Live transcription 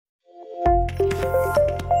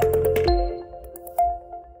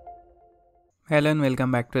Hello and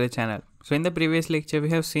welcome back to the channel. So in the previous lecture we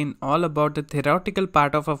have seen all about the theoretical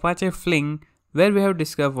part of Apache Flink, where we have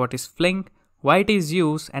discovered what is Flink, why it is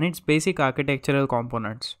used and its basic architectural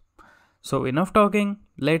components. So enough talking,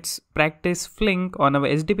 let's practice Flink on our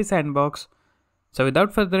SDP sandbox. So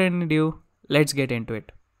without further ado, let's get into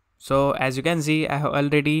it. So as you can see, I have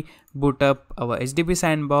already boot up our SDP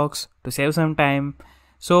sandbox to save some time.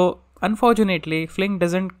 So unfortunately, Flink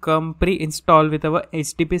doesn't come pre-installed with our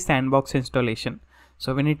HTTP sandbox installation.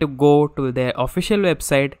 So we need to go to their official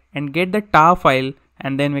website and get the tar file,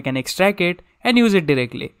 and then we can extract it and use it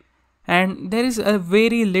directly. And there is a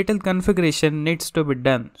very little configuration needs to be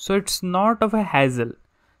done. So it's not of a hassle.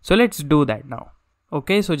 So let's do that now.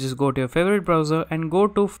 Okay, so just go to your favorite browser and go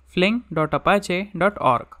to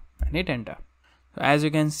flink.apache.org and hit enter. So as you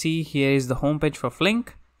can see, here is the homepage for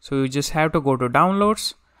Flink. So you just have to go to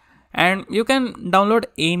downloads. And you can download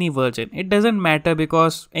any version. It doesn't matter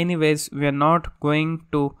because anyways we are not going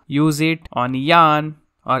to use it on Yarn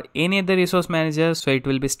or any other resource manager, so it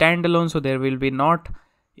will be standalone, so there will be not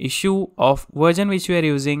issue of version which we are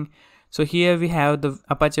using. So here we have the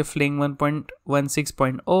Apache Flink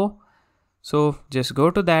 1.16.0. so just go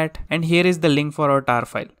to that, and here is the link for our tar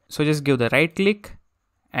file. So just give the right click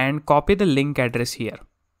and copy the link address here.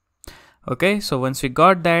 Okay, so once we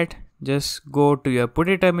got that, just go to your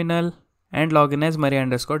PuTTY terminal and log in as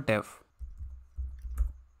Maria_dev.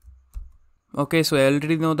 Okay, so I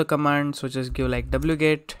already know the command, so just give like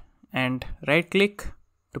wget and right click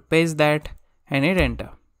to paste that and hit enter.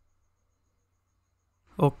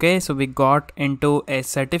 Okay, so we got into a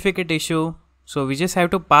certificate issue. So we just have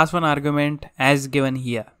to pass one argument as given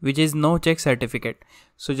here, which is no check certificate.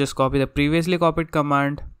 So just copy the previously copied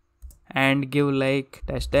command and give like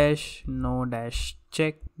 -- no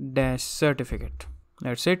 -check -certificate.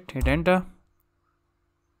 That's it, hit enter.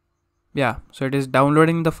 Yeah, so it is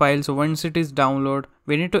downloading the file. So once it is download,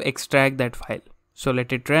 we need to extract that file. So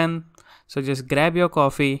let it run. So just grab your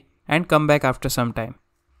coffee and come back after some time.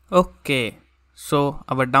 Okay, so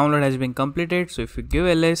our download has been completed. So if you give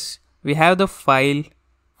ls, we have the file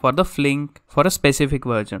for the Flink for a specific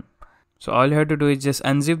version. So all you have to do is just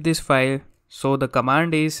unzip this file. So the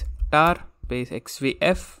command is tar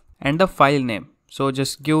 -xvf and the file name. So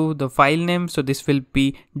just give the file name. So this will be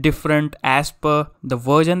different as per the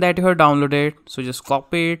version that you have downloaded. So just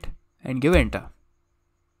copy it and give enter.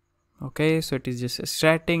 Okay, so it is just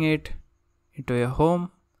extracting it into your home.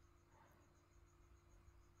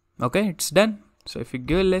 Okay, it's done. So if you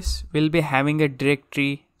give ls, we'll be having a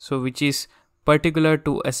directory, so which is particular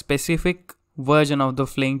to a specific version of the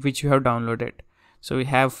Flink which you have downloaded. So we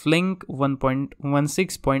have Flink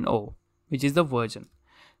 1.16.0, which is the version.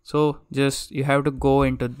 So just you have to go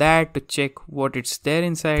into that to check what it's there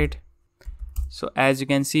inside. So as you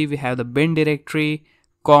can see, we have the bin directory,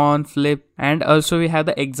 con, flip, and also we have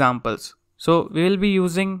the examples. So we will be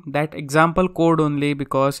using that example code only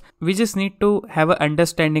because we just need to have an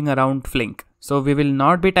understanding around Flink. So we will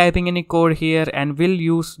not be typing any code here, and we'll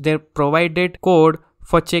use their provided code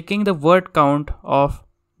for checking the word count of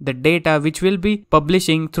the data which we'll be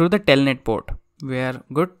publishing through the telnet port. We are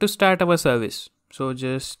good to start our service. So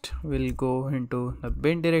just we'll go into the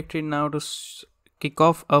bin directory now to kick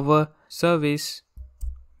off our service.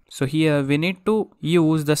 So here we need to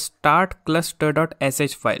use the start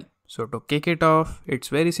cluster.sh file. So to kick it off, it's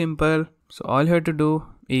very simple. So all you have to do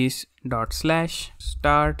is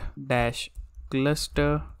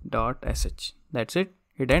 /start-cluster.sh. That's it.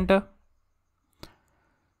 Hit enter.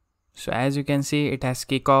 So as you can see, it has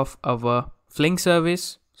kicked off our Flink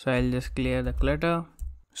service. So I'll just clear the clutter.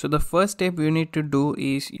 So the first step you need to do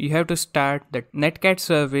is you have to start the netcat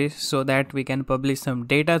service so that we can publish some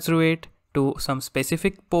data through it to some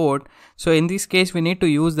specific port. So in this case, we need to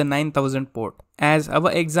use the 9000 port, as our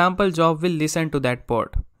example job will listen to that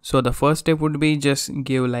port. So the first step would be just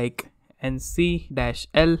give like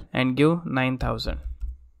nc-l and give 9000.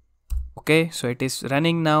 Okay, so it is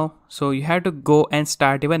running now. So you have to go and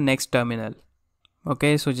start your next terminal.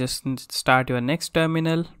 Okay, so just start your next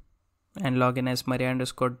terminal and log in as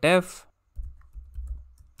Maria_dev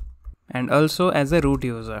and also as a root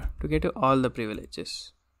user to get you all the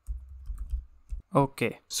privileges.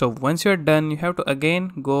 Okay, so once you're done, you have to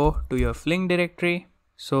again go to your Flink directory.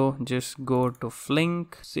 So just go to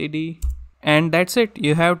Flink cd, and that's it.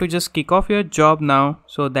 You have to just kick off your job now.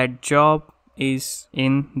 So that job is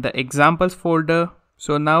in the examples folder.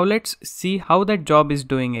 So now let's see how that job is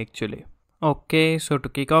doing actually. Okay, so to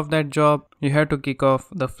kick off that job, you have to kick off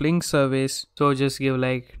the Flink service. So just give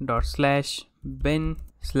like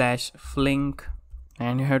 /bin/flink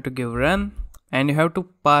and you have to give run, and you have to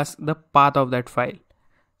pass the path of that file.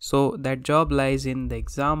 So that job lies in the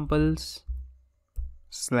examples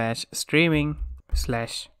 /streaming/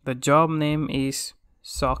 the job name is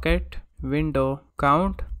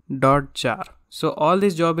SocketWindowCount.jar. So all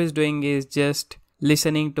this job is doing is just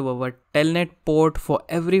listening to our telnet port for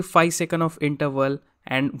every 5 seconds of interval,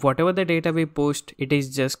 and whatever the data we pushed, it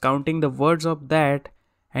is just counting the words of that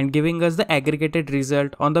and giving us the aggregated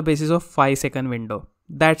result on the basis of 5-second window.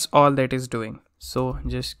 That's all that is doing. So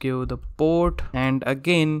just give the port, and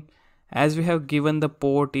again, as we have given the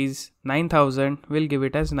port is 9000, we'll give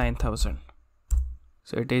it as 9000.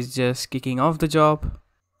 So it is just kicking off the job.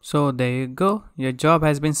 So there you go, your job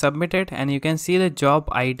has been submitted, and you can see the job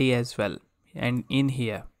ID as well and in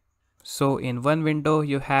here. So in one window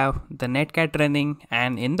you have the netcat running,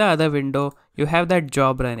 and in the other window you have that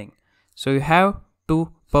job running. So you have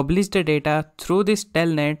to publish the data through this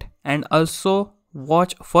telnet and also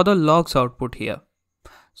watch for the logs output here.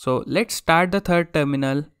 So let's start the third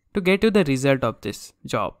terminal to get you the result of this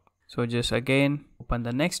job. So just again open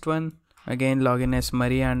the next one, again login as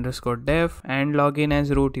Maria_dev and login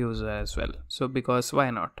as root user as well. So because why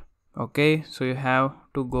not? Okay, so you have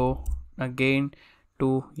to go again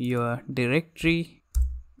to your directory,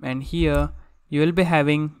 and here you will be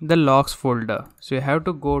having the logs folder. So you have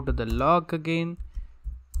to go to the log again.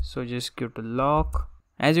 So just go to log.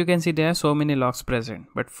 As you can see, there are so many logs present,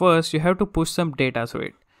 but first you have to push some data through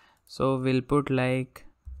it. So we'll put like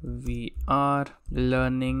we are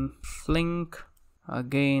learning Flink.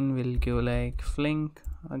 Again we'll give like Flink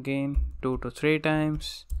again 2 to 3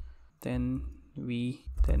 times, then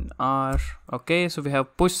R. Okay, so we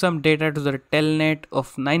have pushed some data to the telnet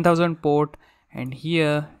of 9000 port, and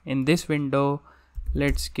here in this window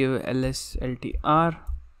let's give lsltr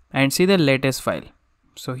and see the latest file.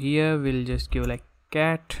 So here we'll just give like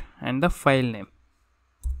cat and the file name,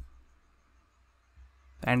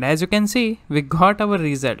 and as you can see, we got our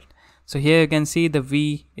result. So here you can see the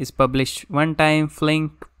V is published 1 time,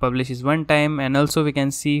 Flink publishes 1 time, and also we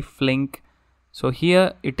can see Flink. So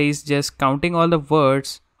here it is just counting all the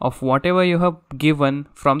words of whatever you have given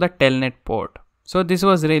from the telnet port. So this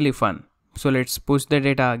was really fun. So let's push the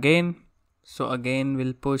data again. So again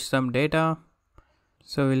we'll push some data.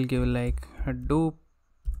 So we'll give like Hadoop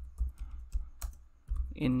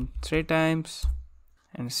in 3 times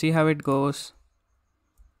and see how it goes.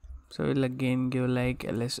 So we'll again give like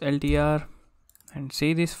lsltr and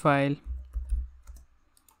see this file.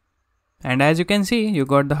 And as you can see, you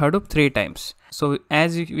got the Hadoop 3 times. So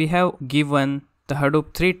as we have given the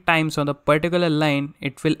Hadoop 3 times on the particular line,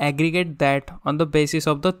 it will aggregate that on the basis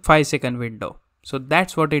of the 5-second window. So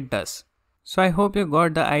that's what it does. So I hope you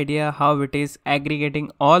got the idea how it is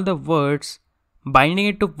aggregating all the words, binding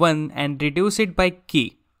it to one and reduce it by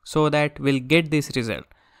key, so that we'll get this result.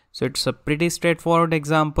 So it's a pretty straightforward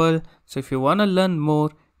example. So if you want to learn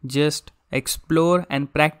more, just explore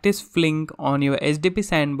and practice Flink on your HDP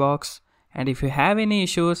sandbox. And if you have any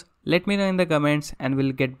issues, let me know in the comments and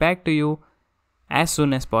we'll get back to you as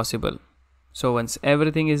soon as possible. So once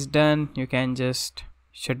everything is done, you can just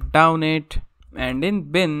shut down it, and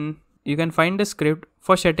in bin you can find the script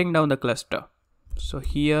for shutting down the cluster. So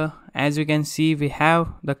here as you can see, we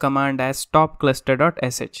have the command as stop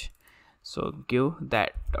cluster.sh. So give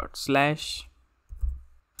that /,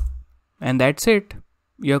 and that's it.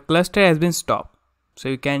 Your cluster has been stopped. So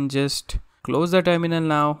you can just close the terminal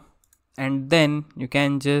now, and then you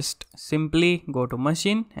can just simply go to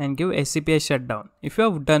machine and give SCPI shutdown if you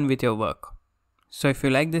have done with your work. So if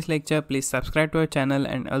you like this lecture, please subscribe to our channel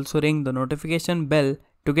and also ring the notification bell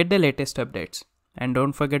to get the latest updates. And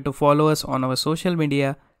don't forget to follow us on our social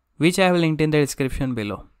media, which I have linked in the description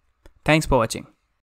below. Thanks for watching.